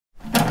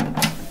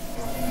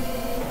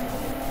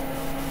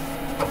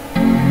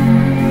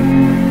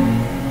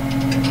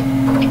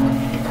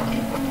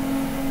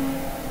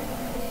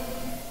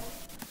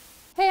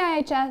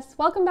IHS,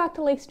 welcome back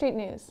to Lake Street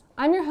News.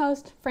 I'm your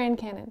host, Fran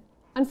Cannon.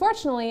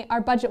 Unfortunately,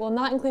 our budget will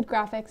not include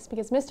graphics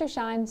because Mr.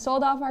 Shine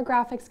sold off our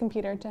graphics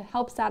computer to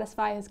help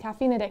satisfy his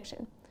caffeine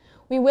addiction.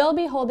 We will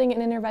be holding an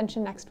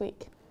intervention next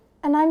week.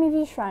 And I'm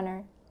Evie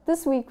Schreiner.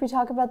 This week we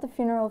talk about the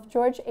funeral of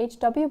George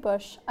H.W.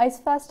 Bush,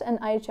 IceFest, and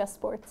IHS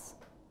Sports.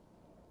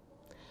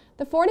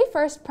 The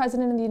 41st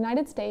President of the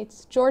United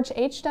States, George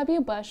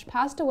H.W. Bush,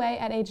 passed away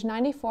at age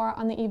 94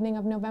 on the evening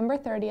of November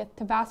 30th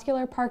to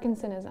vascular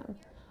Parkinsonism,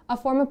 a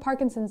form of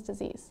Parkinson's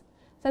disease.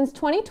 Since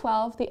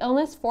 2012, the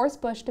illness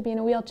forced Bush to be in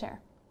a wheelchair.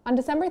 On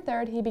December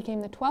 3rd, he became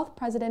the 12th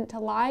president to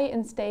lie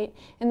in state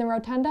in the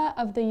rotunda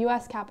of the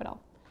U.S. Capitol.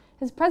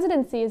 His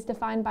presidency is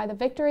defined by the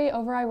victory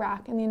over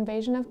Iraq and the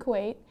invasion of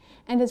Kuwait,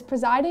 and his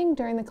presiding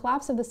during the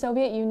collapse of the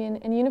Soviet Union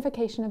and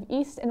unification of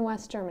East and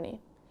West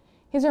Germany.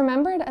 He's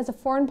remembered as a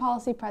foreign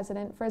policy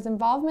president for his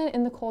involvement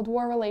in the Cold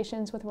War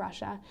relations with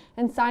Russia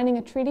and signing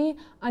a treaty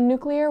on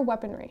nuclear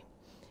weaponry.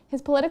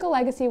 His political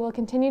legacy will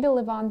continue to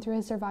live on through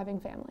his surviving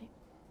family.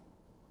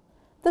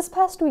 This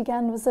past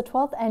weekend was the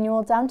 12th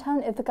annual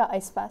Downtown Ithaca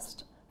Ice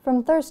Fest.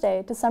 From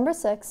Thursday, December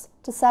 6th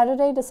to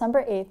Saturday,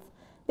 December 8th,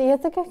 the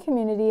Ithaca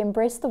community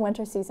embraced the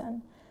winter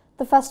season.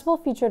 The festival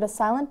featured a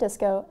silent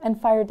disco and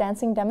fire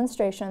dancing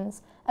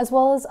demonstrations, as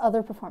well as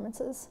other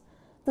performances.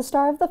 The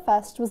star of the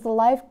fest was the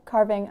live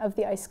carving of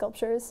the ice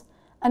sculptures.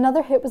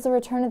 Another hit was the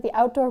return of the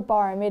outdoor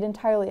bar made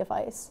entirely of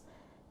ice.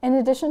 In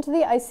addition to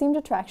the ice-themed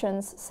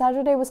attractions,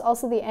 Saturday was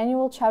also the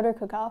annual Chowder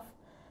Cook-Off.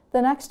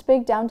 The next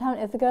big Downtown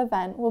Ithaca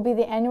event will be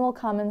the annual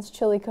Commons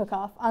Chili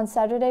Cook-Off on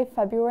Saturday,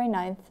 February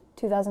 9th,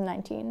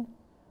 2019.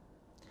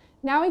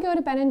 Now we go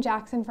to Ben and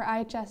Jackson for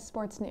IHS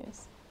Sports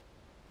News.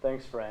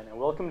 Thanks, Fran, and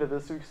welcome to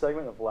this week's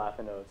segment of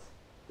Laugh-In Notes.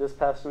 This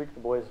past week, the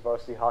boys'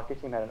 varsity hockey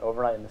team had an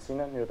overnight in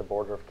Messina near the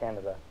border of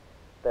Canada.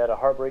 They had a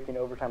heartbreaking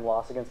overtime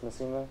loss against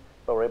Messina,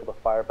 but were able to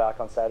fire back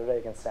on Saturday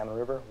against Salmon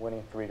River,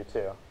 winning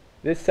 3-2.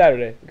 This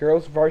Saturday, the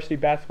girls' varsity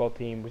basketball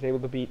team was able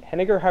to beat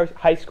Henniger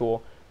High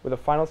School with a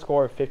final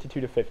score of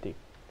 52-50.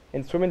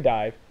 In swim and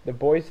dive, the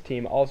boys'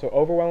 team also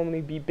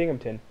overwhelmingly beat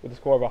Binghamton with a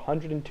score of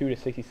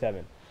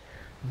 102-67.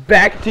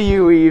 Back to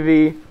you,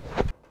 Evie.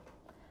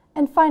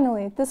 And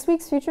finally, this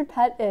week's featured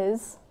pet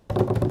is...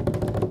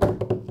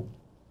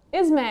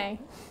 Ismay.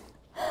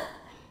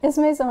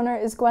 Ismay's owner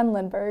is Gwen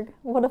Lindberg.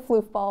 What a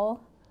floofball.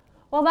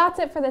 Well, that's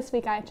it for this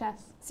week, IHS.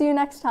 See you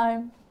next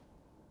time.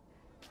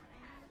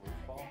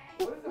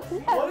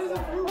 What is a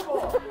blue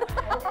ball?